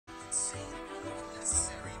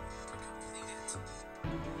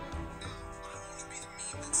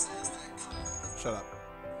Shut up.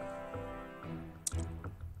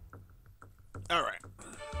 All right.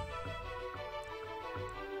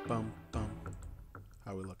 Bum bum.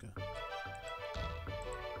 How we looking?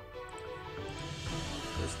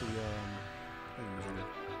 Where's the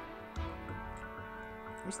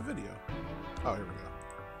where's the video? Oh, here we go.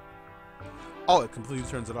 Oh, it completely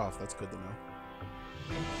turns it off. That's good to know.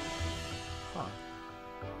 Huh.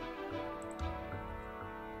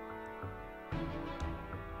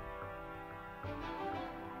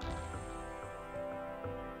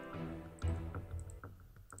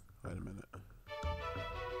 Wait a minute.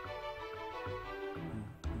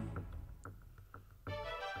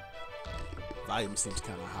 Volume seems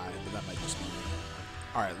kind of high, but that might just be me.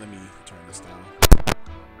 Alright, let me turn this down.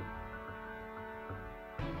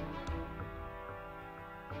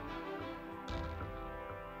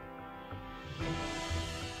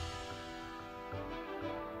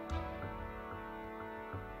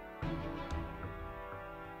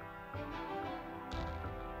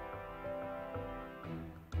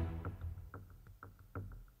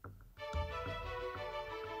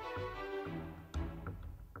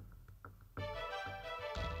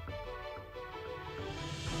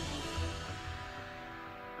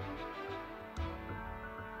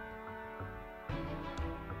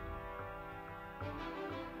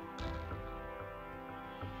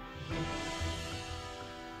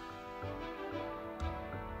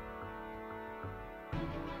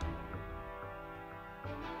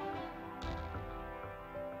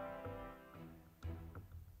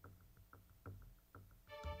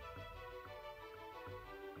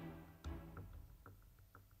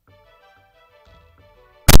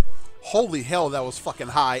 Holy hell, that was fucking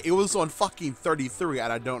high. It was on fucking 33,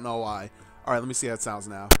 and I don't know why. Alright, let me see how it sounds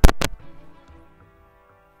now.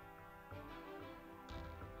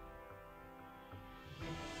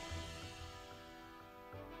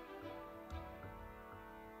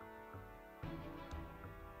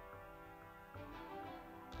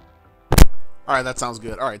 Alright, that sounds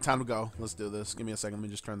good. Alright, time to go. Let's do this. Give me a second. Let me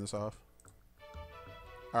just turn this off.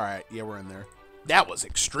 Alright, yeah, we're in there. That was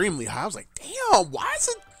extremely high. I was like, damn, why is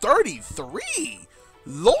it 33?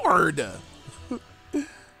 Lord. I'm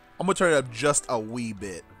going to turn it up just a wee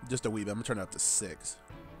bit. Just a wee bit. I'm going to turn it up to 6.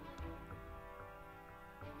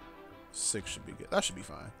 6 should be good. That should be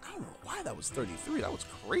fine. I don't know why that was 33. That was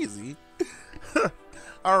crazy.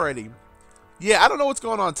 Alrighty. Yeah, I don't know what's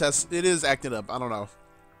going on, Tess. It is acting up. I don't know.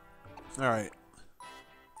 Alright.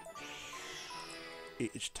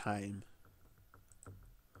 It's time.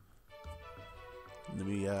 Let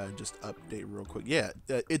me just update real quick. Yeah,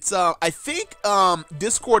 it's I think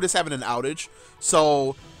Discord is having an outage,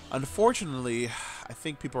 so unfortunately, I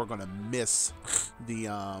think people are gonna miss the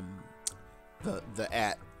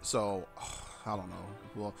at. So I don't know.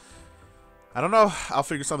 Well, I don't know. I'll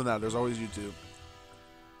figure something out. There's always YouTube.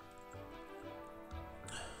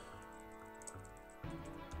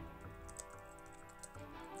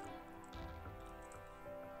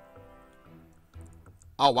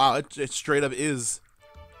 Oh, wow. It straight up is.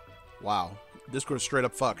 Wow. Discord straight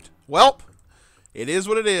up fucked. Welp. It is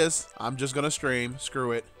what it is. I'm just going to stream.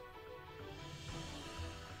 Screw it.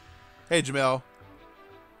 Hey, Jamel.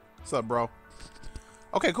 What's up, bro?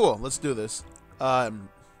 Okay, cool. Let's do this.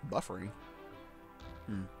 Buffering.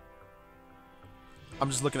 I'm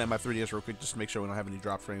just looking at my 3DS real quick just to make sure we don't have any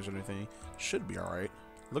drop frames or anything. Should be alright.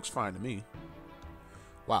 Looks fine to me.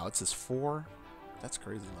 Wow, it says 4. That's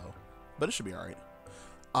crazy low. But it should be alright.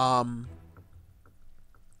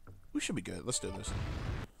 We should be good. Let's do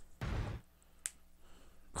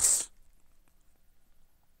this.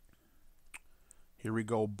 Here we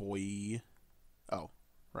go, boy. Oh,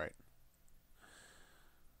 right.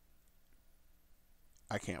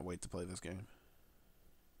 I can't wait to play this game.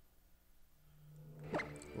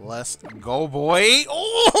 Let's go, boy.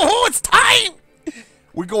 Oh, it's time!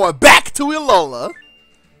 We're going back to Ilola.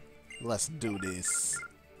 Let's do this.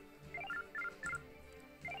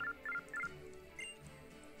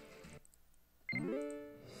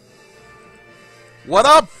 What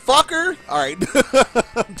up, fucker? Alright.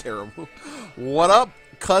 I'm terrible. What up,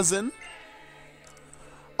 cousin?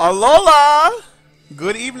 Alola!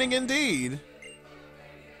 Good evening indeed.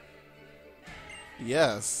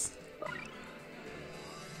 Yes.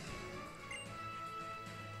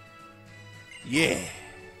 Yeah.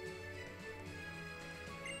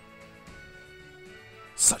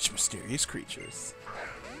 Such mysterious creatures.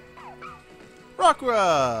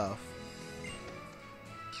 Rockruff!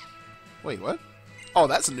 Wait, what? Oh,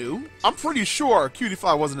 that's new. I'm pretty sure Cutie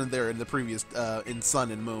Fly wasn't in there in the previous, in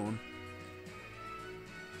Sun and Moon.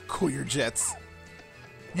 cool your jets.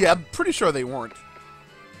 Yeah, I'm pretty sure they weren't.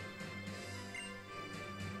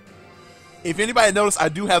 If anybody noticed, I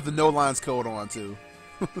do have the no lines code on too.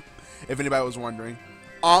 If anybody was wondering.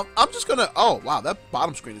 I'm just gonna. Oh wow, that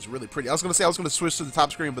bottom screen is really pretty. I was gonna say I was gonna switch to the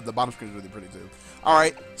top screen, but the bottom screen is really pretty too. All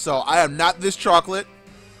right, so I am not this chocolate,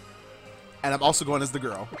 and I'm also going as the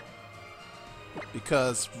girl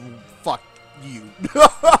because fuck you.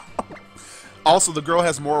 Also, the girl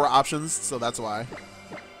has more options, so that's why.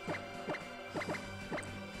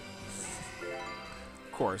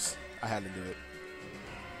 Of course, I had to do it.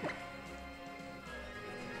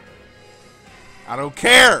 I don't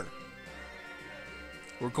care.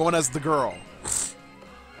 We're going as the girl.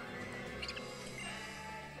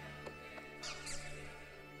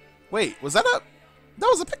 Wait, was that a... That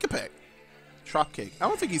was a pick-a-peck. Trop cake. I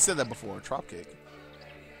don't think he said that before. Trop cake.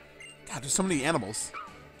 God, there's so many animals.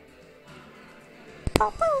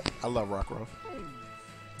 I love Rockruff.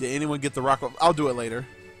 Did anyone get the Rockruff? I'll do it later.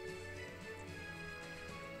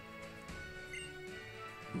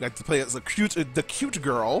 We got to play as the cute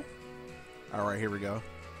girl. All right, here we go.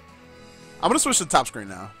 I'm gonna switch to the top screen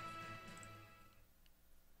now.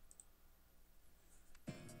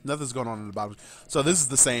 Nothing's going on in the bottom. So this is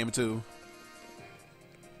the same too.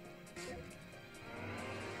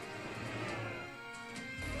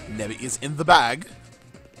 Nebby is in the bag.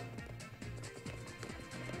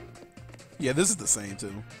 Yeah, this is the same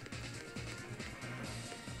too.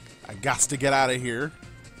 I got to get out of here.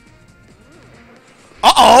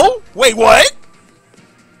 Uh-oh! Wait, what?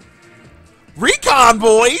 Recon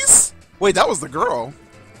boys! Wait, that was the girl.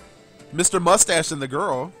 Mr. Mustache and the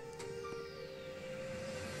girl.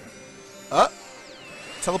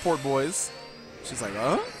 Teleport boys. She's like,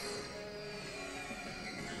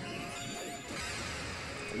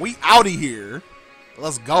 we outie here.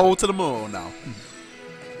 Let's go to the moon now.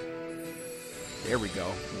 There we go.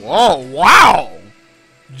 Whoa, wow!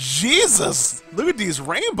 Jesus! Look at these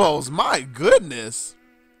rainbows. My goodness.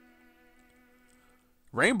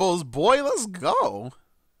 Rainbows, boy, let's go.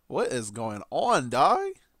 What is going on,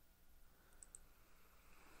 dog?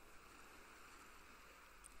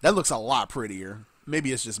 That looks a lot prettier.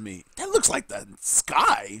 Maybe it's just me. That looks like the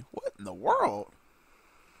sky. What in the world?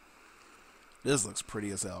 This looks pretty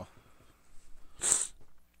as hell.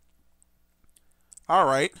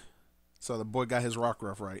 Alright. So the boy got his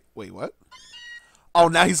Rockruff right. Wait, what? Oh,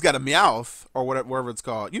 now he's got a Meowth. Or whatever it's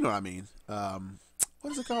called. You know what I mean.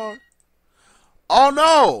 What is it called? Oh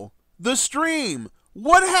no! The stream!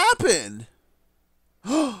 What happened?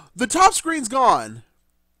 The top screen's gone.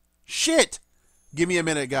 Shit. Give me a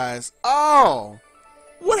minute, guys. Oh!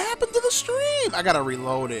 What happened to the stream? I gotta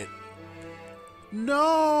reload it.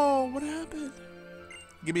 No! What happened?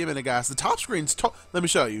 Give me a minute, guys. The top screen's let me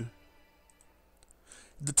show you.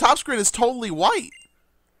 The top screen is totally white.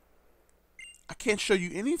 I can't show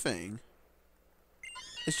you anything.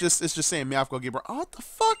 It's just saying Meowth go get. Oh, what the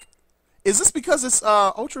fuck? Is this because it's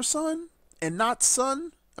Ultra Sun and not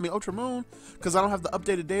Sun? I mean Ultra Moon? Because I don't have the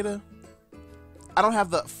updated data. I don't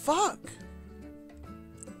have the fuck.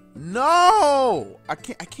 No, I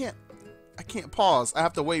can't pause. I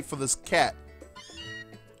have to wait for this cat.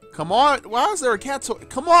 Come on, why is there a cat?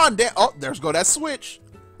 Come on, oh, there's go that switch.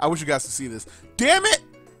 I wish you guys could see this. Damn it,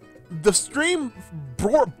 the stream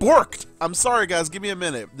borked. I'm sorry, guys. Give me a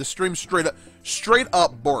minute. The stream straight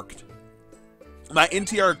up borked. My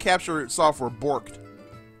NTR capture software borked.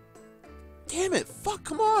 Damn it! Fuck!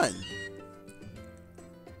 Come on!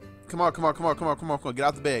 Come on! Come on! Come on! Come on! Come on! Come on! Get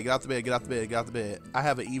out the bed! Get out the bed! Get out the bed! Get out the bed! I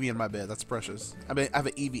have an Eevee in my bed. That's precious. I mean, I have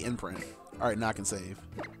an Eevee imprint. All right, now I can save.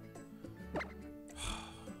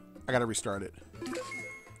 I gotta restart it.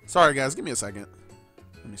 Sorry, guys. Give me a second.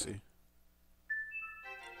 Let me see.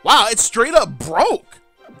 Wow! It's straight up broke.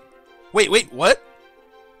 Wait! Wait! What?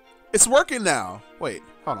 It's working now. Wait!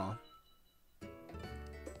 Hold on.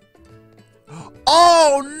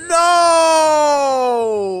 Oh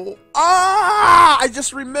no! Ah! I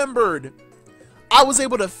just remembered. I was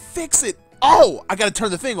able to fix it. Oh! I gotta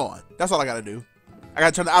turn the thing on. That's all I gotta do. I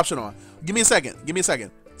gotta turn the option on. Give me a second. Give me a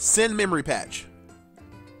second. Send memory patch.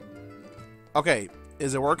 Okay.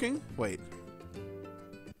 Is it working? Wait.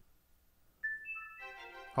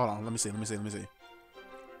 Hold on. Let me see. Let me see. Let me see.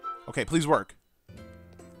 Okay, please work.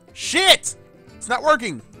 Shit! It's not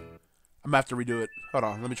working. I'm gonna have to redo it. Hold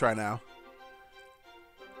on. Let me try now.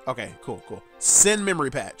 Okay, cool, cool. Send memory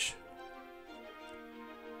patch.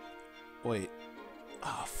 Wait.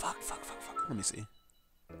 Oh, fuck. Let me see.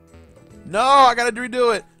 No, I gotta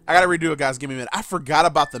redo it. I gotta redo it, guys. Give me a minute. I forgot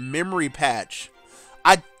about the memory patch.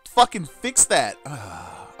 I fucking fixed that.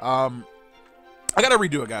 I gotta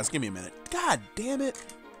redo it, guys. Give me a minute. God damn it.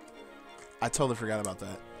 I totally forgot about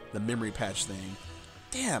that. The memory patch thing.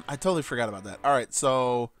 Damn, I totally forgot about that. All right,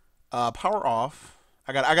 so power off.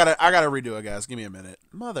 I gotta redo it, guys. Give me a minute.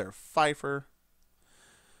 Mother Pfeiffer.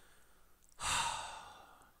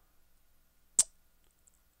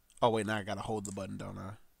 Oh wait, now I gotta hold the button, don't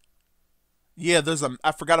I? Yeah,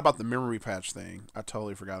 I forgot about the memory patch thing. I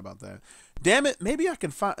totally forgot about that. Damn it, maybe I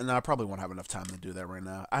can find. No, I probably won't have enough time to do that right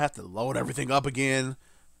now. I have to load everything up again.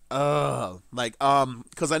 Because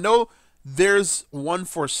I know there's one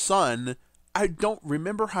for Sun. I don't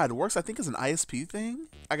remember how it works. I think it's an ISP thing.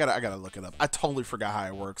 I gotta look it up. I totally forgot how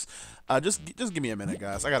it works. Just give me a minute,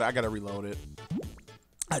 guys. I gotta reload it.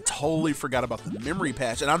 I totally forgot about the memory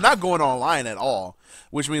patch, and I'm not going online at all,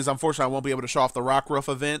 which means unfortunately I won't be able to show off the Rock Roof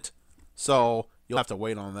event. So you'll have to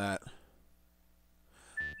wait on that.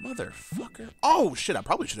 Motherfucker. Oh shit, I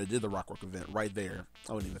probably should have did the Rock Roof event right there.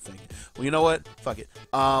 I wouldn't even think. Well, you know what? Fuck it.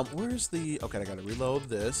 Where's the? Okay, I gotta reload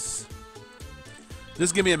this.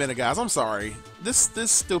 Just give me a minute, guys. I'm sorry. This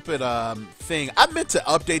stupid thing. I meant to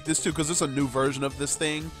update this too because there's a new version of this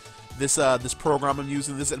thing. This program I'm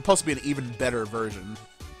using. This it's supposed to be an even better version,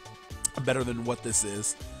 better than what this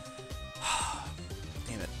is.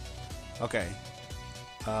 Damn it. Okay.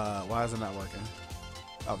 Why is it not working?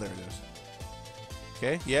 Oh, there it is.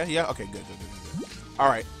 Okay. Yeah. Okay. Good. All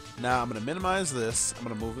right. Now I'm gonna minimize this. I'm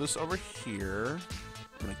gonna move this over here.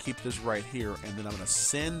 I'm gonna keep this right here, and then I'm gonna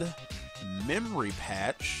send memory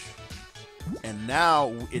patch, and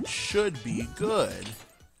now it should be good.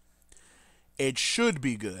 It should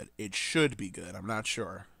be good. It should be good. I'm not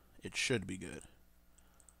sure. It should be good.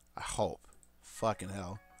 I hope. Fucking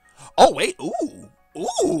hell. Oh wait. Ooh.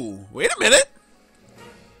 Wait a minute.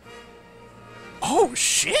 Oh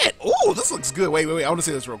shit. Ooh, this looks good. Wait. I want to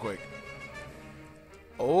see this real quick.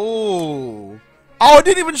 Oh, it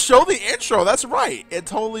didn't even show the intro. That's right. It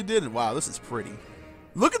totally didn't. Wow, this is pretty.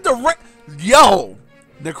 Look at the yo,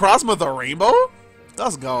 Necrozma the rainbow.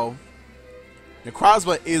 Let's go.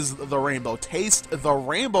 Necrozma is the rainbow. Taste the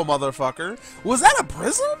rainbow, motherfucker. Was that a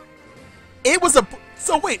prism? It was a.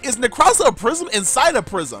 So wait, is Necrozma a prism inside a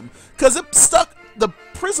prism? Cause it stuck the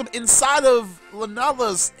prism inside of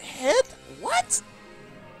Lunala's head. What?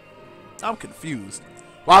 I'm confused.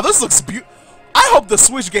 Wow, this looks beautiful. I hope the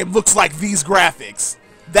Switch game looks like these graphics.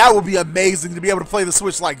 That would be amazing to be able to play the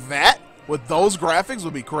Switch like that. With those graphics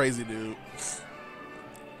would be crazy, dude.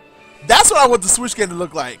 That's what I want the Switch game to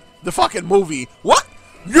look like. The fucking movie. What?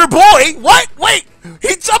 Your boy? What? Wait.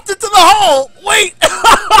 He jumped into the hole. Wait.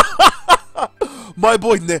 my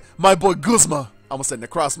boy Guzma. I almost said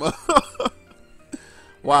Necrozma.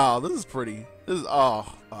 Wow, this is pretty. This is,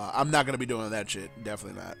 I'm not going to be doing that shit.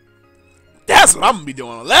 Definitely not. That's what I'm going to be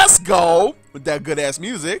doing. Let's go. With that good ass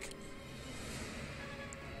music.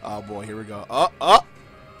 Oh boy, here we go.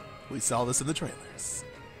 We saw this in the trailers.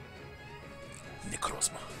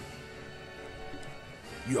 Necrozma.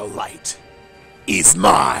 Your light is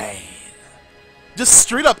mine. Just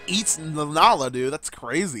straight up eats Lunala, dude. That's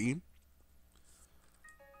crazy.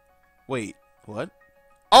 Wait, what?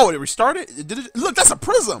 Oh, it restarted? Did it? Look, that's a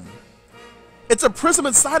prism. It's a prism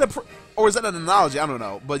inside a or is that an analogy? I don't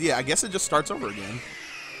know. But yeah, I guess it just starts over again.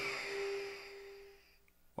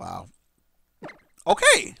 Wow.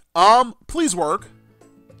 Okay. Please work.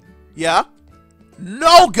 Yeah.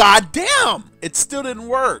 No, goddamn! It still didn't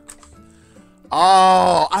work.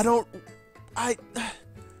 Oh, how do I?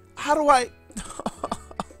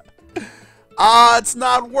 It's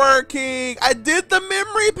not working. I did the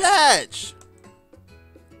memory patch.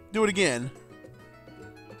 Do it again.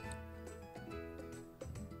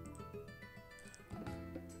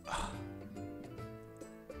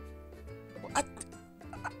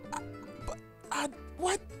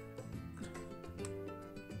 What?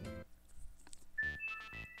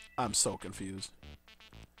 I'm so confused.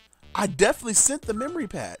 I definitely sent the memory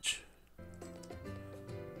patch.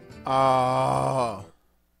 I'm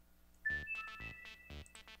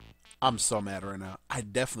so mad right now. I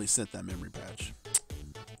definitely sent that memory patch.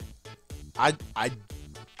 I don't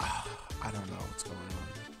know what's going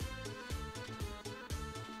on.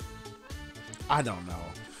 I don't know.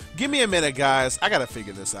 Give me a minute, guys. I gotta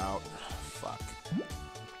figure this out. Fuck.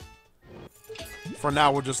 For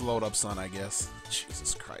now, we'll just load up Sun, I guess.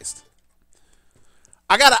 Jesus Christ.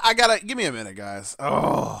 I gotta, give me a minute, guys.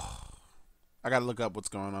 Oh. I gotta look up what's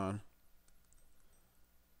going on.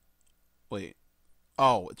 Wait.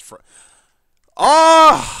 Oh, it's for.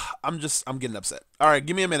 Oh! I'm getting upset. Alright,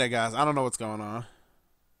 give me a minute, guys. I don't know what's going on.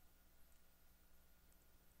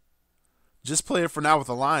 Just play it for now with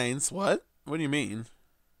Alliance. What? What do you mean?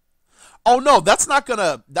 Oh, no, that's not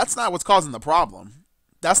what's causing the problem.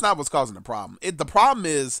 That's not what's causing the problem. The problem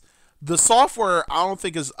is the software, I don't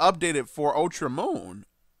think, is updated for Ultra Moon.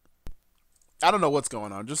 I don't know what's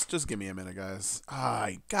going on. Just give me a minute, guys.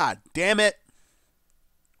 God damn it.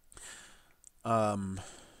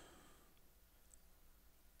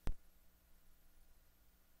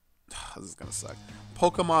 This is gonna suck.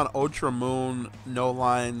 Pokemon Ultra Moon, no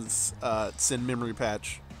lines, send memory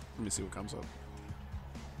patch. Let me see what comes up.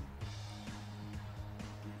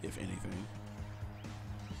 If anything.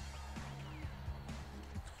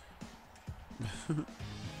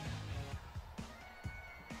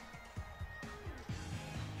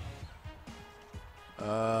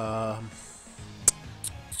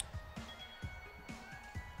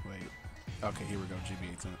 Wait. Okay, here we go.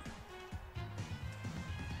 GB18.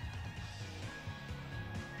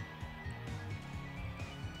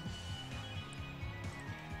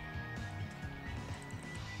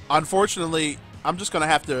 Unfortunately, I'm just gonna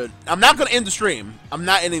have to. I'm not gonna end the stream. I'm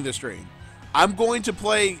not ending the stream. I'm going to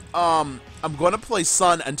play. I'm going to play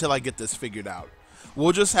Sun until I get this figured out.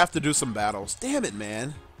 We'll just have to do some battles. Damn it,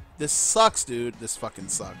 man. This sucks, dude. This fucking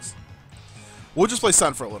sucks. We'll just play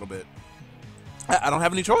Sun for a little bit. I don't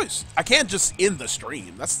have any choice. I can't just end the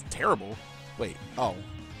stream. That's terrible. Wait. Oh,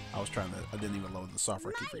 I was trying to. I didn't even load the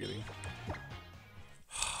software. I keep forgetting.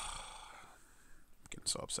 I'm getting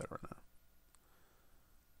so upset right now.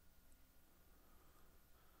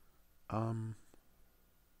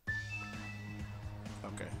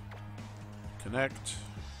 Okay. Connect.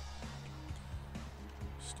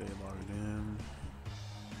 Stay logged in.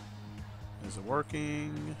 Is it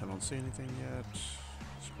working? I don't see anything yet.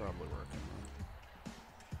 It's probably working.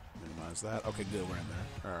 Minimize that. Okay, good. We're in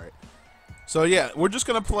there. Alright. So, yeah, we're just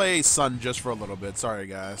going to play Sun just for a little bit. Sorry,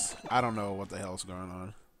 guys. I don't know what the hell's going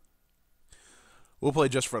on. We'll play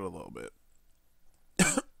just for a little bit.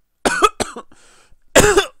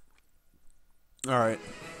 Alright.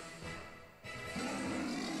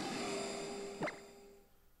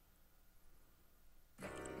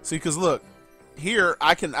 See, because look, here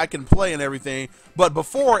I can play and everything, but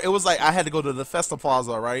before it was like I had to go to the Festa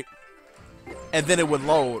Plaza, right? And then it would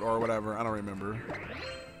load or whatever. I don't remember.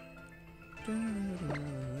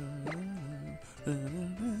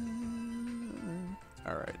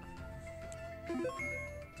 Alright.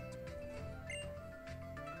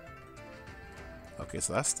 Okay,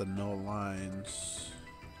 so that's the no lines.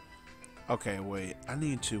 Okay, wait. I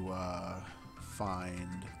need to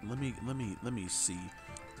find. Let me see.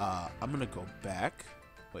 I'm gonna go back.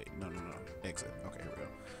 Wait, no. Exit. Okay, here we go.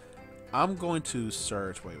 I'm going to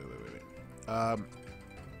search. Wait.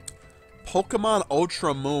 Pokemon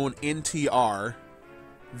Ultra Moon NTR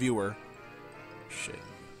viewer. Shit.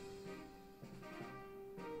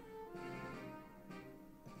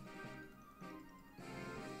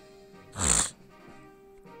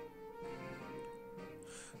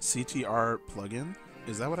 CTR plugin?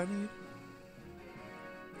 Is that what I need?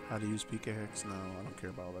 How to use PKX? No, I don't care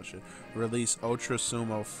about all that shit. Release Ultra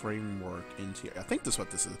Sumo Framework NTR. I think this is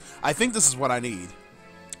what this is. I think this is what I need.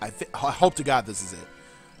 I hope to God this is it.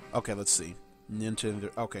 Okay, let's see.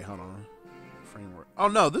 Nintendo. Okay, hold on. Framework. Oh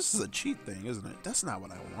no, this is a cheat thing, isn't it? That's not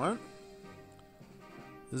what I want.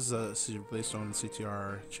 This is based on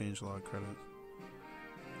CTR changelog credit.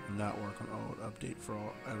 Not work on old. Update for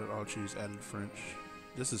all. Added all cheese. Added French.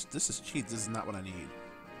 This is cheat. This is not what I need.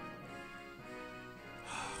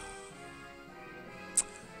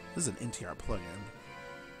 This is an NTR plugin.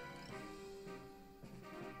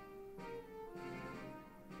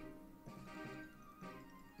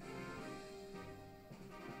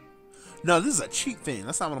 No, this is a cheat thing.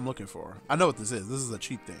 That's not what I'm looking for. I know what this is. This is a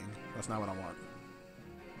cheat thing. That's not what I want.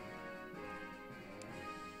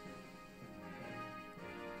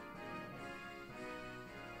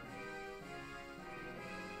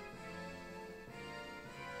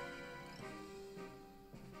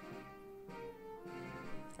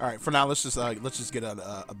 All right, for now, let's just get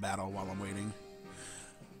a battle while I'm waiting.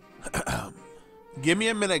 Give me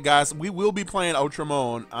a minute, guys. We will be playing Ultra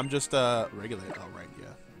Moon. I'm just regulate. Oh right,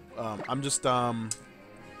 yeah. I'm just I'm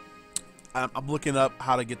looking up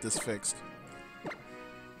how to get this fixed.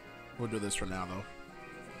 We'll do this for now though.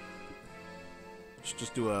 Let's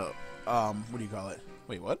just do a what do you call it?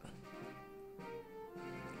 Wait, what?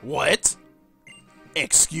 What?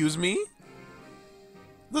 Excuse me?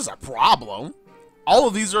 There's a problem. All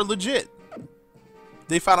of these are legit.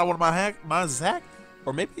 They found out one of my hacked,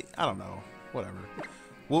 or maybe I don't know. Whatever.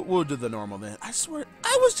 We'll do the normal then. I swear,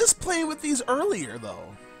 I was just playing with these earlier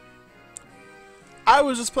though. I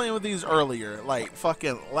was just playing with these earlier, like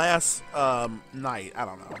fucking last night. I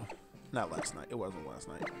don't know. Not last night. It wasn't last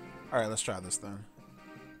night. All right, let's try this then.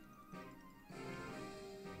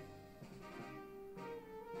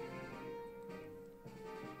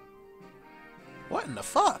 What in the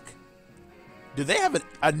fuck? Do they have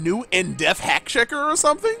a new in-depth hack checker or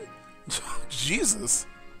something? Jesus.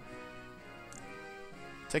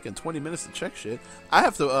 Taking 20 minutes to check shit. I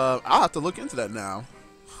have to I'll have to look into that now.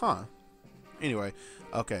 Huh. Anyway,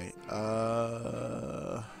 okay.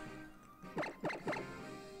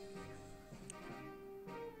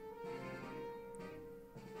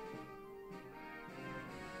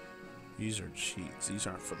 These are cheats. These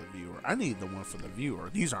aren't for the viewer. I need the one for the viewer.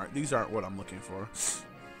 These aren't what I'm looking for.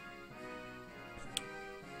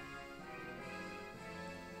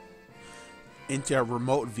 Into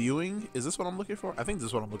remote viewing? Is this what I'm looking for? I think this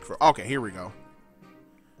is what I'm looking for. Okay, here we go.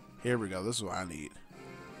 Here we go. This is what I need.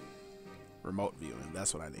 Remote viewing.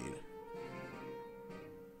 That's what I need.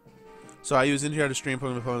 So I use NTR to stream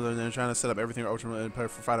Pokemon and then trying to set up everything Ultra and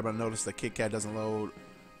provide about notice that KitKat doesn't load.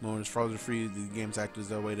 When it's frozen free, the game's act as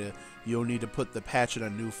a way to. You'll need to put the patch in a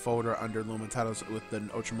new folder under Lumen titles with the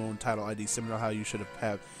Ultra Moon title ID, similar to how you should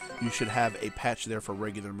have a patch there for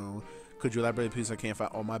regular Moon. Could you elaborate, please? I can't find.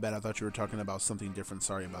 Oh, my bad. I thought you were talking about something different.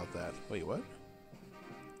 Sorry about that. Wait, what?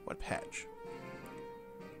 What patch?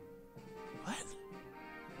 What?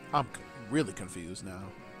 I'm really confused now.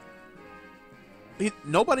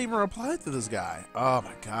 Nobody even replied to this guy. Oh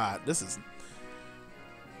my god, this is.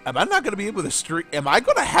 Am I not going to be able to stream? Am I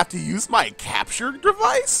going to have to use my capture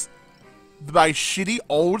device? My shitty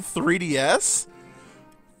old 3DS?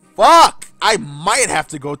 Fuck! I might have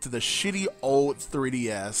to go to the shitty old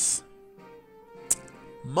 3DS.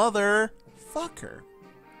 Motherfucker.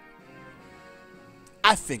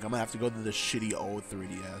 I think I'm going to have to go to the shitty old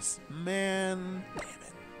 3DS. Man. Damn it.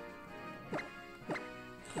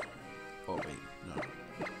 Oh, wait. No.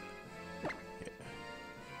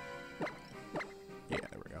 Yeah,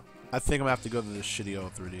 there we go. I think I'm gonna have to go to the shitty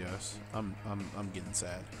old 3DS. I'm getting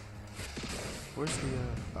sad. Where's the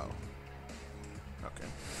oh. Okay.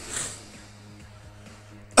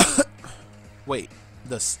 Wait,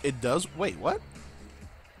 it does wait, what?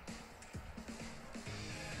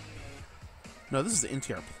 No, this is the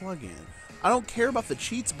NTR plugin. I don't care about the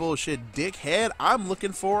cheats bullshit, dickhead. I'm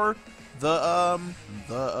looking for the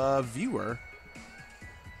viewer.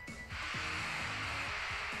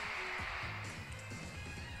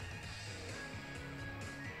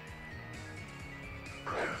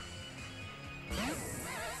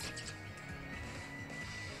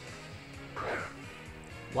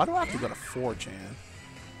 Why do I have to go to 4chan?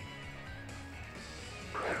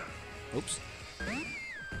 Oops.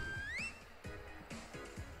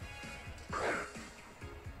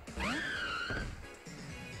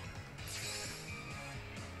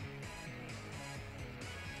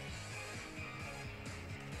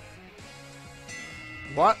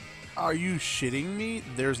 What? Are you shitting me?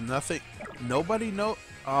 There's nothing. Nobody know.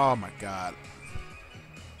 Oh my god.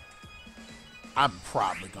 I'm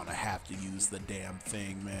probably gonna have to use the damn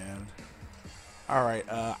thing, man. All right,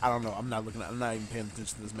 I don't know. I'm not even paying attention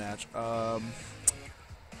to this match.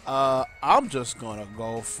 I'm just gonna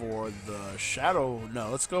go for the Shadow.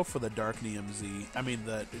 No, let's go for the Darknium Z. I mean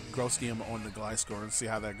the Grostium on the Gliscor and see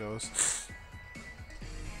how that goes.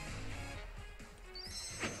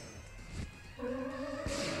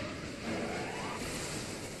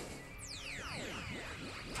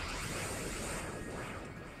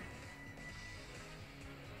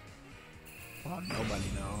 Well,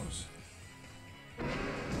 nobody knows.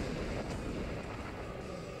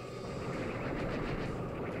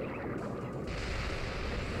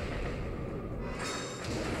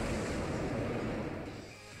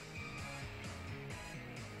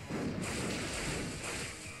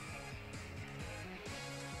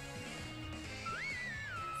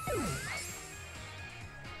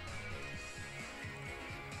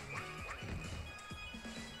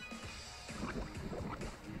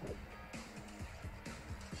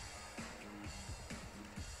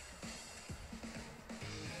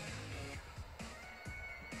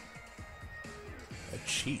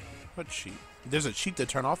 Cheat? What cheat? There's a cheat to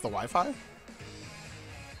turn off the Wi-Fi?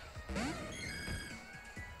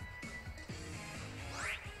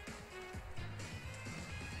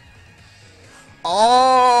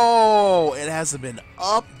 Oh, it hasn't been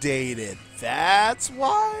updated. That's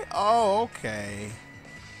why? Oh, okay.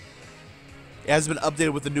 It hasn't been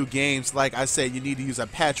updated with the new games. Like I said, you need to use a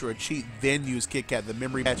patch or a cheat, then use KitKat. The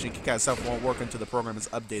memory patch in KitKat itself won't work until the program is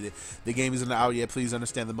updated. The game isn't out yet. Please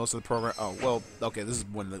understand that most of the program... Oh, well, okay, this is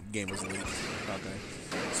when the game was leaked. Okay.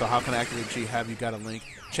 So how can I activate cheat? Have you got a link?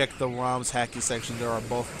 Check the ROM's hacking section. There are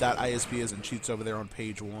both .isps and cheats over there on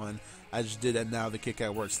page 1. I just did that now. The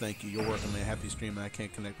KitKat works. Thank you. You're working, man. Happy stream. I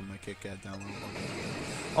can't connect with my KitKat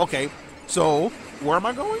download. Okay, so where am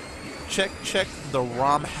I going? Check the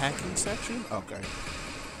ROM hacking section. Okay.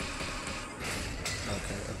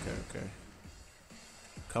 Okay.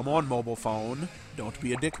 Come on, mobile phone. Don't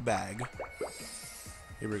be a dick bag.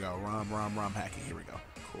 Here we go. ROM hacking. Here we go.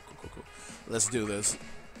 Cool. Let's do this.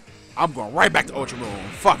 I'm going right back to Ultra Moon.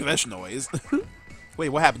 Fuck this noise. Wait,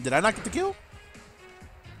 what happened? Did I not get the kill?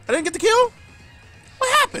 I didn't get the kill?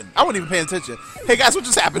 What happened? I wasn't even paying attention. Hey guys, what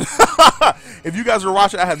just happened? If you guys were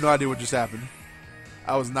watching, I have no idea what just happened.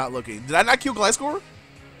 I was not looking. Did I not kill Gliscor?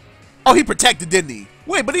 Oh, he protected, didn't he?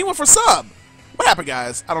 Wait, but he went for sub. What happened,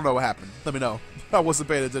 guys? I don't know what happened. Let me know. I wasn't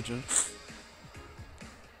paying attention.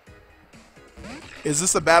 Is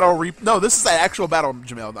this a battle? No, this is an actual battle,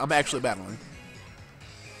 Jamel. I'm actually battling.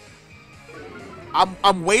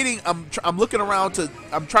 I'm waiting. I'm looking around to.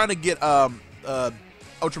 I'm trying to get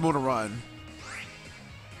Ultra Moon to run.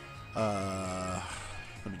 Let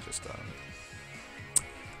me just.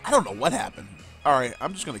 I don't know what happened. All right,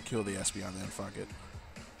 I'm just gonna kill the Espeon then. Fuck it.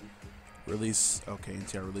 Release. Okay,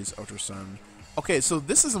 NTR release Ultra Sun. Okay, so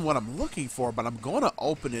this isn't what I'm looking for, but I'm going to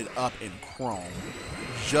open it up in Chrome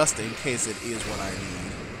just in case it is what I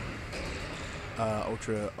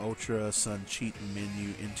need. Ultra Sun cheat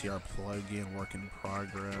menu, NTR plugin, work in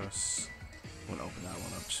progress. I'm going to open that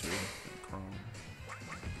one up too in Chrome.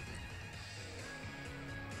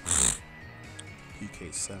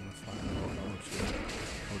 PK7 file,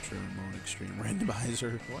 Ultra Moon Extreme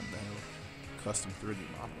Randomizer. What the hell? Custom 3D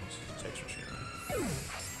models, texture sharing.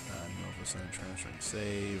 Nova Sun transferring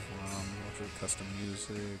save, ROM, Ultra custom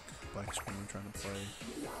music, black screen I'm trying to play.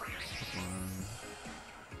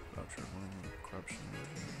 Ultra Moon, corruption,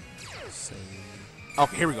 save.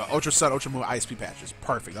 Okay, here we go. Ultra Sun, Ultra Moon, ISP patches.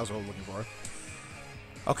 Perfect. That's what I was looking for.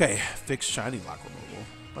 Okay, fix shiny lock removal.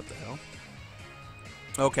 What the hell?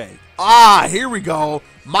 Okay. Ah, here we go.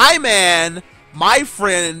 My man, my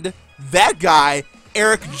friend, that guy,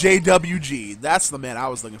 Eric JWG. That's the man I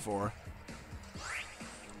was looking for.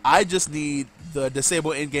 I just need the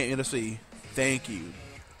disable in-game NFC. Thank you.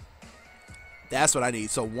 That's what I need.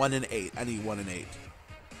 So 1 and 8. I need 1 and 8.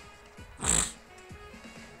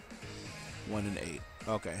 1 and 8.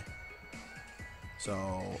 Okay.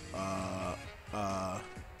 So,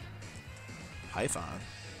 Python.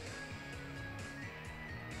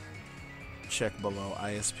 Check below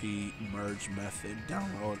ISP merge method.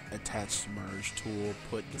 Download attached merge tool.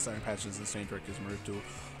 Put desired patches in the same directory as merge tool.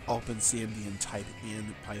 Open CMD and type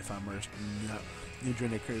in Python merge. No. New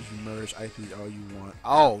Drenakers merge IP all you want.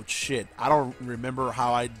 Oh shit! I don't remember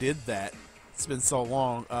how I did that. It's been so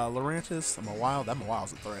long. Lurantis, I'm a wild. That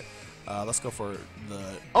Mawil's a threat. Let's go for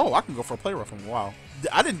the. Oh, I can go for a play rough from Mawile.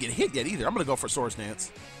 I didn't get hit yet either. I'm gonna go for Swords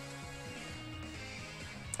Dance.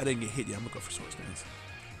 I didn't get hit yet. I'm gonna go for Swords Dance.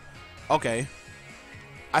 Okay.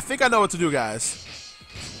 I think I know what to do, guys.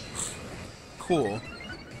 Cool.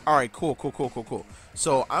 Alright, cool.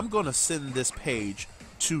 So I'm going to send this page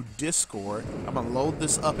to Discord. I'm going to load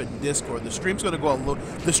this up in Discord. The stream's going to go a little...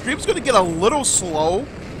 The stream's going to get a little slow,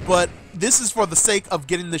 but this is for the sake of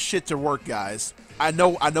getting the shit to work, guys. I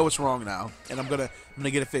know it's wrong now, and I'm gonna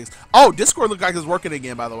get it fixed. Oh, Discord looks like it's working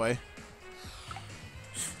again, by the way.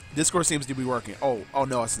 Discord seems to be working. Oh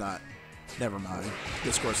no, it's not. Never mind.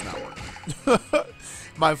 Discord's not working.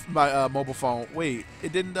 my mobile phone. Wait,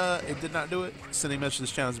 it did not do it. Sending message to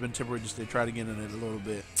this channel has been temporary. Just to try it again in a little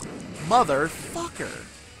bit. Motherfucker.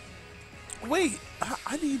 Wait,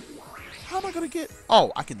 I need. How am I gonna get?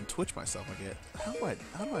 Oh, I can Twitch myself. I get. How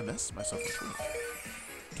do I message myself on Twitch?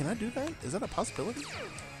 Can I do that? Is that a possibility?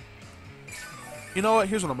 You know what?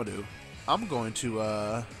 Here's what I'm gonna do. I'm going to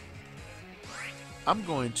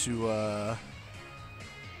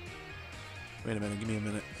wait a minute, give me a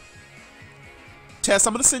minute. Tess,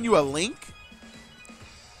 I'm gonna send you a link.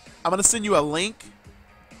 I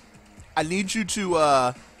need you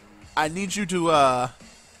to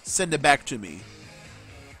send it back to me.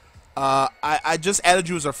 I just added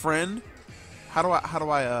you as a friend. How do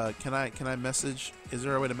I can I message? Is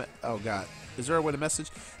there a way to oh god. Is there a way to message?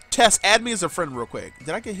 Tess, add me as a friend real quick.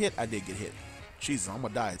 Did I get hit? I did get hit. Jesus, I'm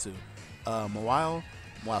gonna die too. Mawile's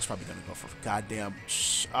probably gonna go for goddamn.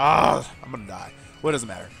 I'm gonna die. Well, it doesn't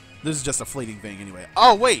matter. This is just a fleeting thing anyway.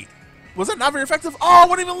 Oh wait, was that not very effective? Oh, I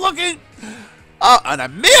wasn't even looking. And I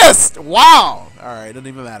missed. Wow. All right, doesn't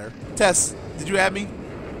even matter. Tess, did you add me?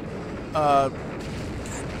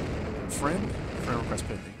 Friend request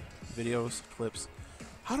pending. Videos, clips.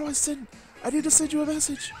 How do I send? I need to send you a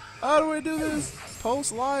message. How do I do this?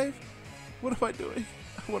 Post live? What am I doing?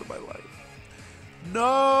 What am I like?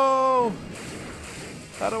 No!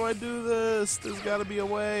 How do I do this? There's gotta be a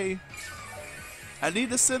way. I need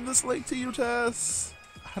to send this link to you, Tess.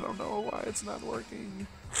 I don't know why it's not working.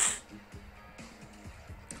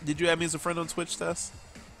 Did you add me as a friend on Twitch, Tess?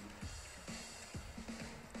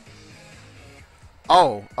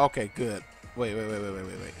 Oh, okay, good. Wait.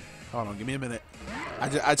 Hold on, give me a minute.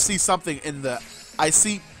 I see something in the... I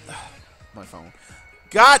see... my phone.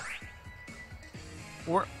 God!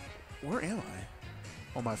 Where am I?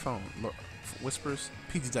 On my phone. Look, whispers.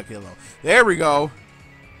 PT Duck Hello. There we go.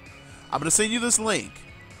 I'm going to send you this link.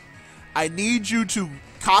 I need you to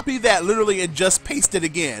copy that literally and just paste it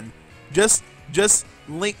again. Just put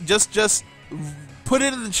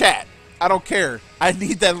it in the chat. I don't care. I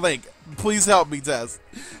need that link. Please help me, Tess.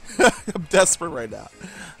 I'm desperate right now.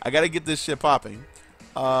 I gotta get this shit popping.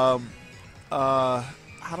 How do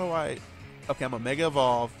I... Okay, I'm a Mega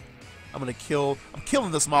Evolve. I'm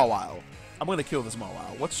killing this Mawile. I'm gonna kill this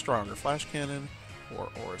Mawile. What's stronger, Flash Cannon or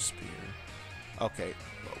a Spear? Okay,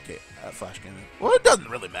 Flash Cannon. Well, it doesn't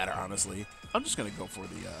really matter, honestly. I'm just gonna go for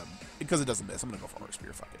the, because it doesn't miss, I'm gonna go for a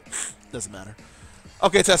Spear, fuck it. Doesn't matter.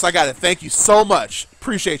 Okay, Tess, I got it. Thank you so much.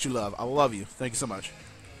 Appreciate you, love. I love you. Thank you so much.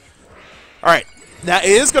 Alright. Now, it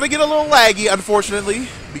is going to get a little laggy, unfortunately,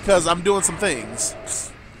 because I'm doing some things.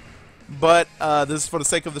 But, this is for the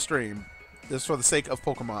sake of the stream. This is for the sake of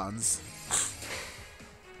Pokemons.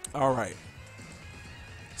 Alright.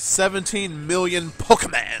 17 million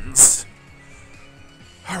Pokemons.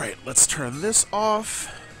 Alright, let's turn this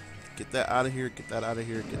off. Get that out of here, get that out of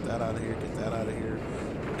here, get that out of here, get that out of here.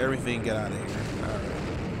 Everything get out of here.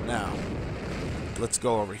 Alright. Now, let's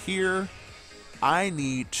go over here. I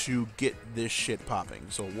need to get this shit popping.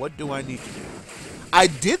 So what do I need to do? I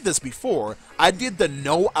did this before. I did the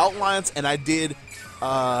no outlines and I did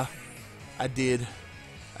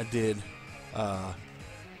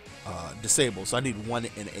disable. So I need 1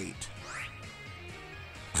 and 8.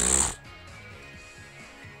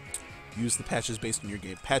 Use the patches based on your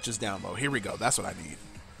game. Patches down low. Here we go. That's what I need.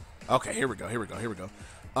 Okay, here we go.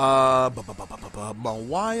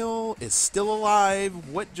 Mawile is still alive.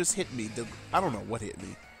 What just hit me? I don't know what hit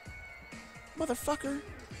me. Motherfucker.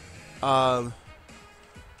 Mawile.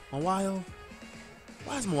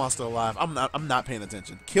 Why is Mawile still alive? I'm not paying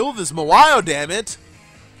attention. Kill this Mawile, damn it.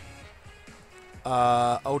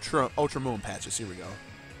 Ultra Moon patches. Here we go.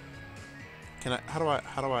 Can I? How do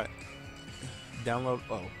I download?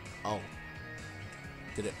 Oh.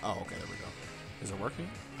 Did it? Oh, okay. There we go. Is it working?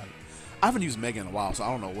 I haven't used Mega in a while, so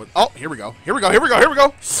I don't know what... Oh, here we go. Here we go.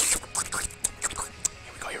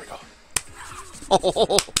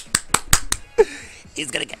 Oh.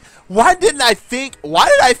 He's gonna get... Why did I think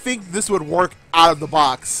this would work out of the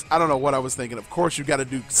box? I don't know what I was thinking. Of course you gotta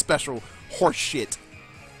do special horse shit.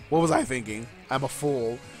 What was I thinking? I'm a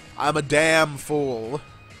fool. I'm a damn fool.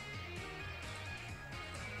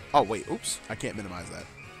 Oh, wait. Oops. I can't minimize that.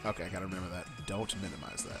 Okay, I gotta remember that. Don't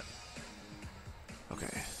minimize that.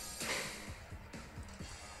 Okay.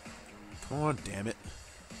 Come on, damn it.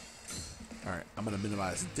 Alright, I'm gonna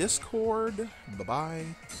minimize Discord. Bye-bye.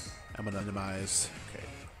 I'm gonna minimize... Okay.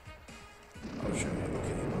 Okay,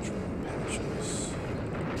 patches.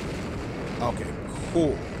 Okay,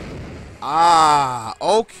 cool. Ah,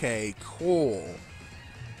 okay, cool.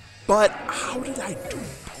 But how did I do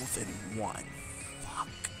both in one? Fuck.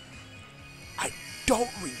 I don't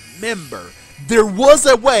remember. There was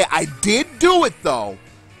a way. I did do it, though.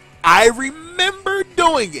 I remember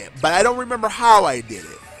doing it, but I don't remember how I did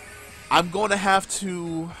it. I'm gonna have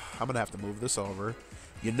to move this over.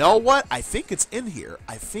 You know what? I think it's in here.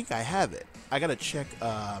 I think I have it. I gotta check.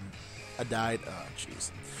 I died. Oh,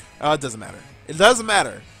 jeez. It doesn't matter. It doesn't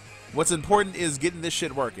matter. What's important is getting this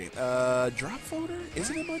shit working. Drop folder?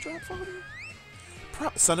 Is it in my drop folder?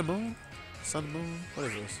 Sun and Moon? Sun and Moon? What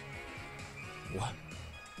is this? What?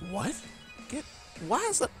 What? Why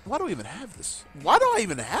is that? Why do I even have this? Why do I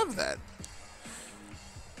even have that?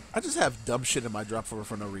 I just have dumb shit in my drop folder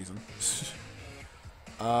for no reason.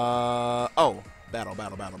 Oh. Battle.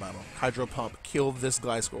 Hydro Pump. Kill this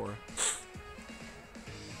Gliscor.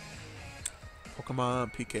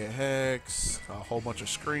 Pokemon, PK Hex. A whole bunch of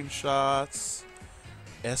screenshots.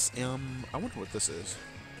 SM. I wonder what this is.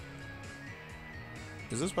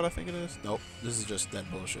 Is this what I think it is? Nope. This is just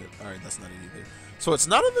that bullshit. Alright, that's not it either. So it's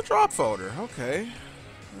not in the drop folder. Okay.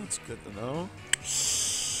 That's good to know.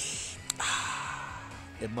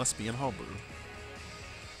 It must be in Homebrew.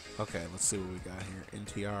 Okay, let's see what we got here.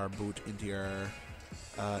 NTR, boot, NTR,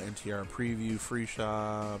 NTR preview, free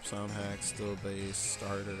shop, sound hack, still base,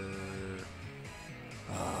 starter,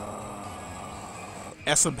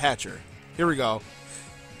 SM Patcher. Here we go.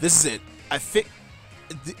 This is it. I think...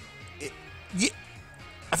 Yeah.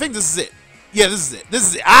 I think this is it. Yeah, this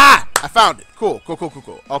is it. Ah! I found it. Cool.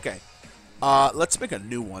 Okay. Let's make a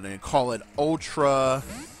new one and call it Ultra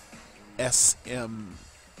SM.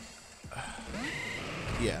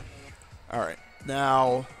 Yeah. Alright.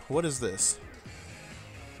 Now, what is this?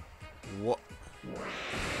 What?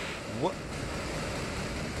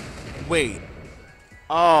 Wait.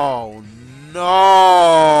 Oh,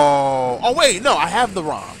 no. Oh, wait. No, I have the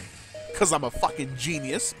ROM. Because I'm a fucking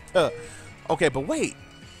genius. Okay, but wait.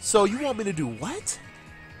 So you want me to do what?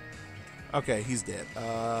 Okay, he's dead.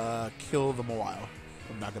 Kill them a while.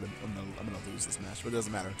 I'm gonna lose this match, but it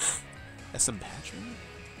doesn't matter. SM Patcher?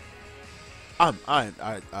 I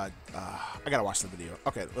gotta watch the video.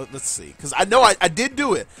 Okay, let's see. Because I know I did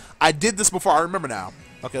do it. I did this before. I remember now.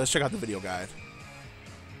 Okay, let's check out the video guide.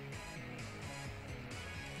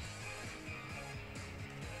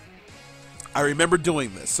 I remember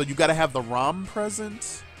doing this. So you gotta have the ROM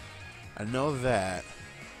present. I know that.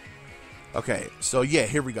 Okay, so yeah,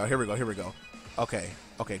 here we go. Okay,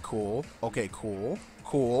 cool. Okay, cool.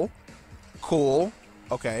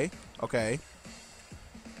 Okay.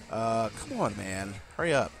 Come on, man.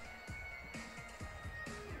 Hurry up.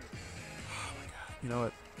 Oh my god. You know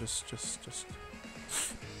what? Just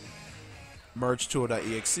merge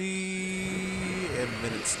tool.exe, and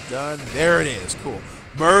then it's done. There it is. Cool.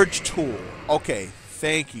 Merge tool. Okay.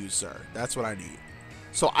 Thank you, sir. That's what I need.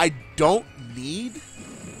 So I don't need...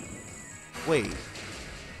 Wait.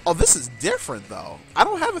 Oh, this is different, though. I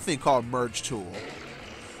don't have a thing called merge tool.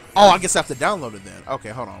 Oh, I guess I have to download it then. Okay,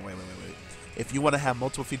 hold on. Wait. If you want to have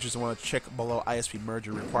multiple features and want to check below ISP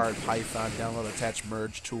merger required Python, download attach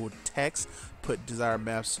merge tool text, put desired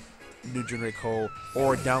maps, new generate code,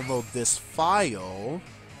 or download this file.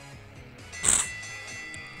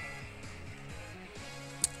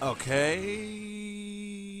 Okay.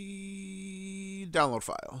 Download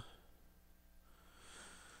file.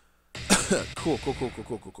 Cool.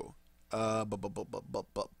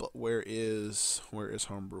 But where is homebrew?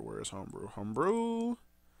 Homebrew.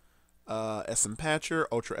 SM Patcher,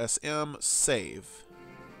 Ultra SM, save.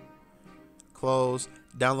 Close.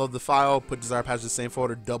 Download the file, put desired patch in the same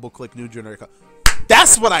folder, double click new generator.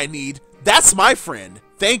 That's what I need. That's my friend.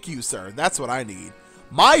 Thank you, sir. That's what I need.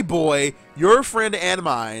 My boy, your friend and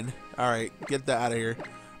mine. Alright, get that out of here.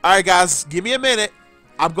 Alright guys, give me a minute.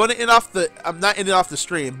 I'm gonna end off the not ending off the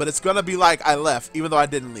stream, but it's gonna be like I left, even though I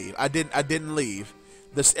didn't leave. I didn't leave.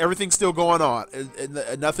 Everything's still going on.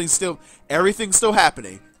 Everything's still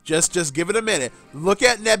happening. Just give it a minute. Look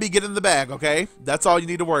at Nebby get in the bag, okay? That's all you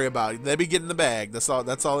need to worry about. Nebby get in the bag. That's all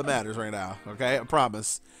that matters right now, okay? I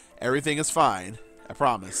promise. Everything is fine. I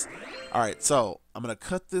promise. Alright, so I'm gonna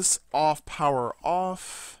cut this off, power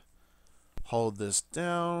off. Hold this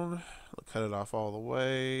down. Cut it off all the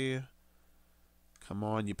way. Come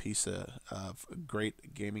on, you piece of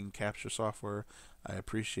great gaming capture software. I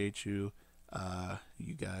appreciate you.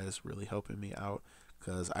 You guys really helping me out,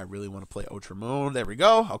 because I really want to play Ultra Moon. There we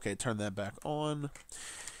go. Okay, turn that back on.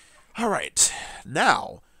 All right.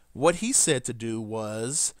 Now, what he said to do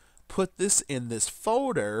was put this in this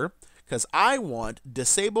folder, because I want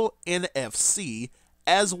disable NFC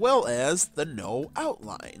as well as the no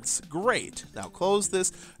outlines. Great. Now close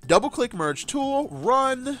this. Double-click merge tool.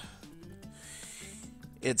 Run.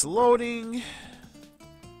 It's loading.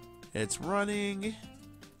 It's running.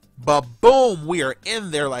 Ba-boom! We are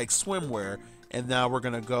in there like swimwear. And now we're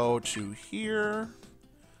going to go to here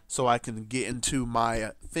so I can get into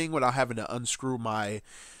my thing without having to unscrew my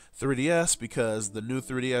 3DS, because the new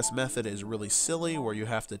 3DS method is really silly where you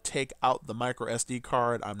have to take out the micro SD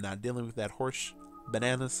card. I'm not dealing with that horse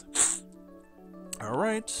bananas. All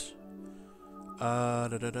right.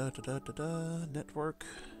 Network.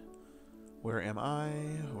 Where am I?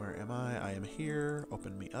 I am here.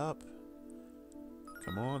 Open me up.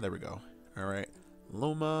 Come on. There we go. All right.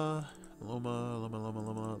 Luma. No,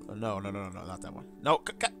 not that one. No,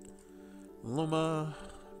 Luma,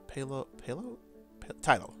 payload,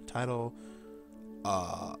 title.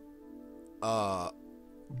 I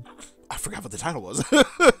forgot what the title was.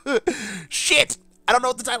 Shit! I don't know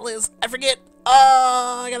what the title is. I forget.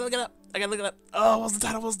 I gotta look it up. Oh, what's the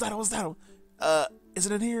title? Is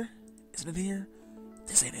it in here?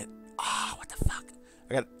 This ain't it. Oh, what the fuck?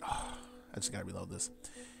 I just gotta reload this.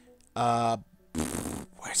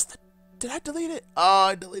 Where's the... Did I delete it? Oh,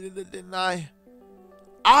 I deleted it, didn't I?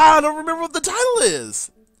 I don't remember what the title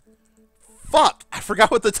is. Fuck, I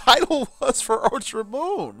forgot what the title was for Ultra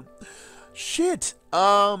Moon. Shit.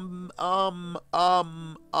 Pokemon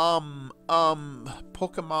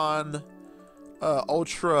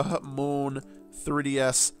Ultra Moon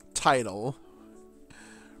 3DS title.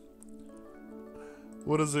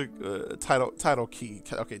 What is it? Title key.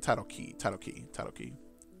 Okay, title key.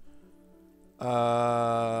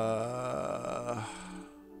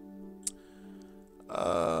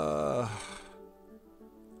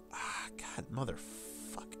 God,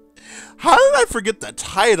 motherfucker. How did I forget the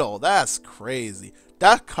title? That's crazy.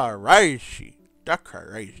 That's crazy.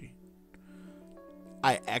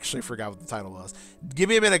 I actually forgot what the title was. Give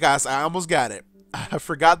me a minute, guys. I almost got it. I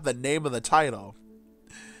forgot the name of the title.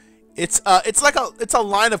 It's a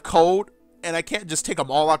line of code, and I can't just take them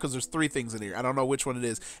all out because there's 3 things in here. I don't know which one it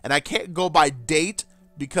is, and I can't go by date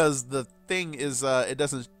because the thing is it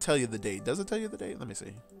doesn't tell you the date. Does it tell you the date? Let me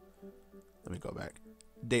see. Let me go back.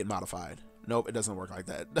 Date modified. Nope, it doesn't work like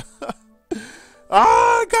that.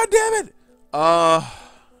 Ah, god damn it.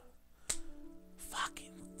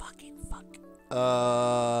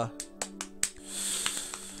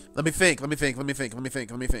 Let me think.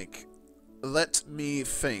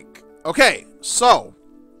 Okay, so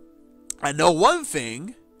I know one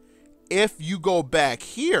thing. If you go back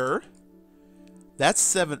here, that's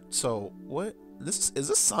 7. So what? Is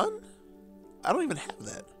this sun? I don't even have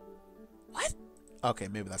that. What? Okay,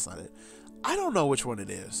 maybe that's not it. I don't know which one it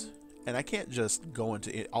is, and I can't just go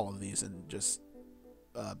into all of these and just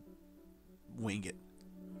wing it.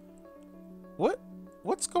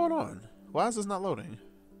 What's going on? Why is this not loading?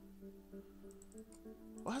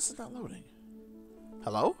 Why is it not loading?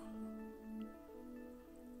 Hello?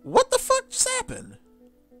 What the fuck just happened?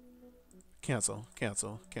 Cancel,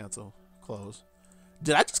 close.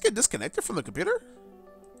 Did I just get disconnected from the computer?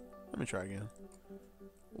 Let me try again.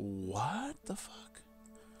 What the fuck?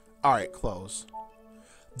 Alright, close.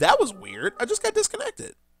 That was weird. I just got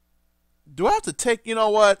disconnected. Do I have to take... You know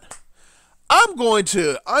what? I'm going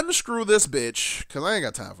to unscrew this bitch, because I ain't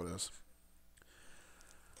got time for this.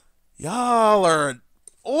 Y'all are...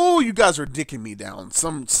 Oh, you guys are dicking me down.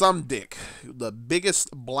 Some dick. The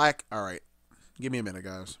biggest black... Alright. Give me a minute,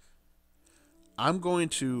 guys. I'm going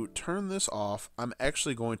to turn this off. I'm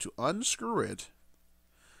actually going to unscrew it,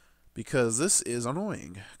 because this is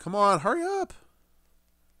annoying. Come on, hurry up.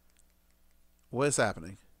 What is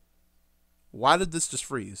happening? Why did this just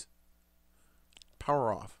freeze?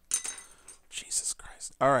 Power off. Jesus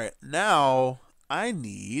Christ. All right, now I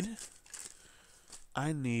need...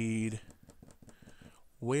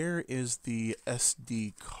 Where is the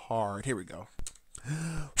SD card? Here we go.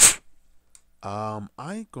 I'm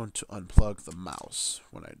going to unplug the mouse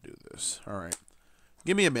when I do this. All right.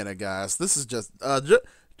 Give me a minute, guys. This is just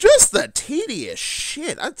the tedious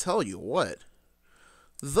shit. I tell you what.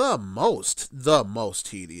 The most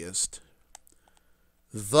tedious.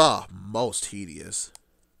 The most tedious.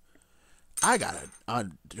 I gotta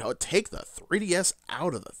take the 3DS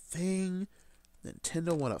out of the thing.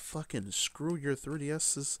 Nintendo wanna fucking screw your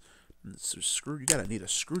 3DSs. You gotta need a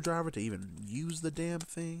screwdriver to even use the damn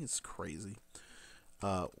thing. It's crazy.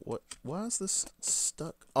 Why is this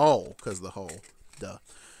stuck? Oh, because of the hole. Duh.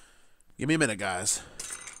 Give me a minute, guys.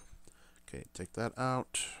 Okay, take that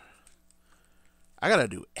out. I gotta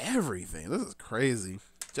do everything. This is crazy.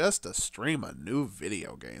 Just to stream a new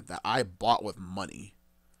video game that I bought with money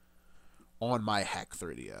on my hack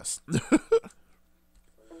 3DS.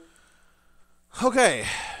 Okay.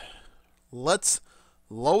 Let's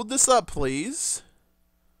load this up, please.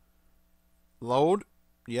 Load.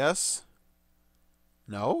 Yes.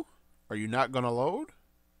 No? Are you not gonna load?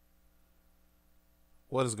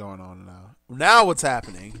 What is going on now? Now what's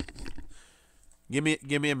happening? Give me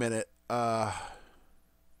a minute.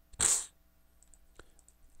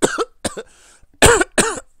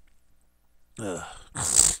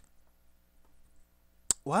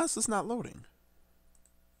 Why is this not loading?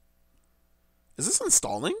 Is this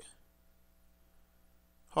installing?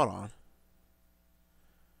 Hold on.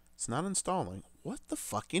 It's not installing. What the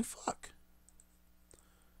fucking fuck?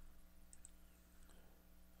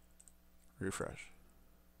 Refresh.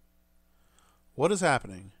 What is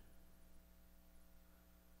happening?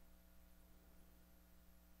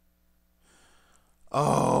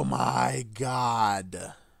 Oh my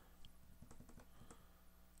god.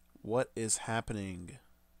 What is happening?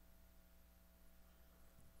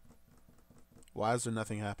 Why is there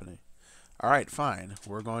nothing happening? Alright, fine.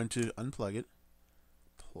 We're going to unplug it.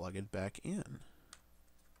 Plug it back in.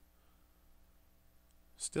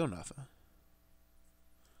 Still nothing.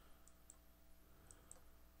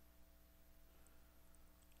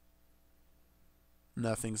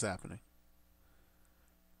 Nothing's happening.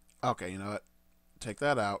 Okay, you know what? Take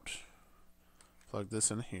that out. Plug this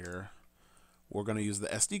in here. We're going to use the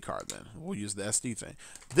SD card then. We'll use the SD thing.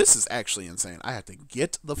 This is actually insane. I have to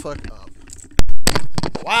get the fuck up.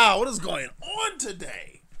 Wow, what is going on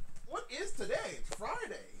today? What is today? It's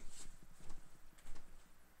Friday.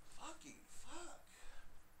 Fucking fuck.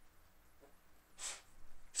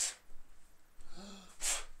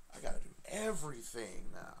 I gotta do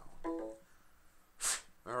everything now.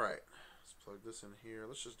 Alright. Let's plug this in here.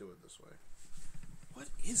 Let's just do it this way. What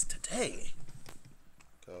is today?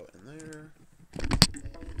 Go in there.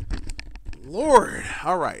 Lord.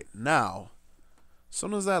 Alright, now As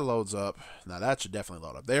soon as that loads up, now that should definitely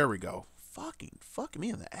load up. There we go. Fucking me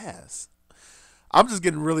in the ass. I'm just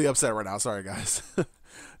getting really upset right now. Sorry, guys.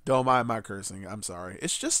 Don't mind my cursing. I'm sorry.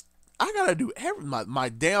 It's just, I gotta do my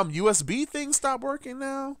damn USB thing stop working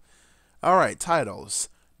now. All right, titles.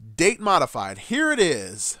 Date modified. Here it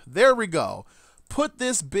is. There we go. Put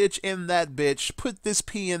this bitch in that bitch. Put this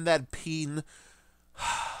P in that peen.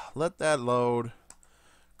 Let that load.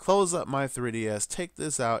 Close up my 3DS. Take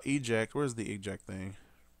this out. Eject. Where's the eject thing?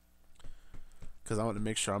 Because I want to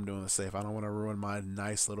make sure I'm doing this safe. I don't want to ruin my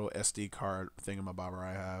nice little SD card thingamabobber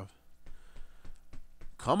I have.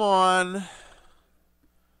 Come on.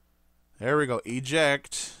 There we go.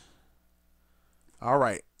 Eject. All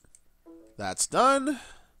right. That's done.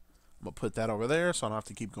 I'm going to put that over there so I don't have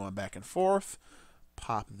to keep going back and forth.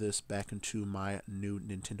 Pop this back into my new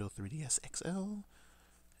Nintendo 3DS XL.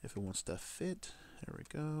 If it wants to fit. There we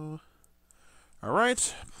go. All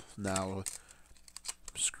right. Now,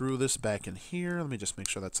 screw this back in here. Let me just make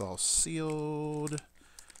sure that's all sealed.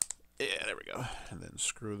 Yeah, there we go. And then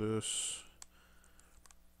screw this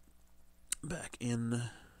back in.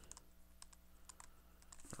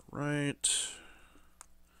 All right.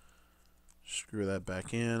 Screw that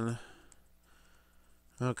back in.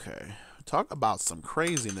 Okay. Talk about some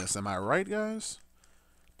craziness. Am I right, guys?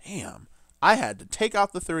 Damn. I had to take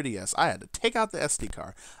out the 3DS. I had to take out the SD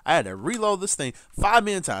card. I had to reload this thing 5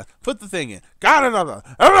 million times. Put the thing in. Got it.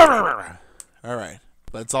 All right.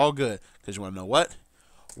 But it's all good. Because you want to know what?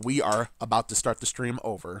 We are about to start the stream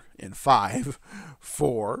over in 5,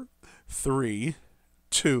 4, 3,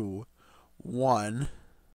 2, 1.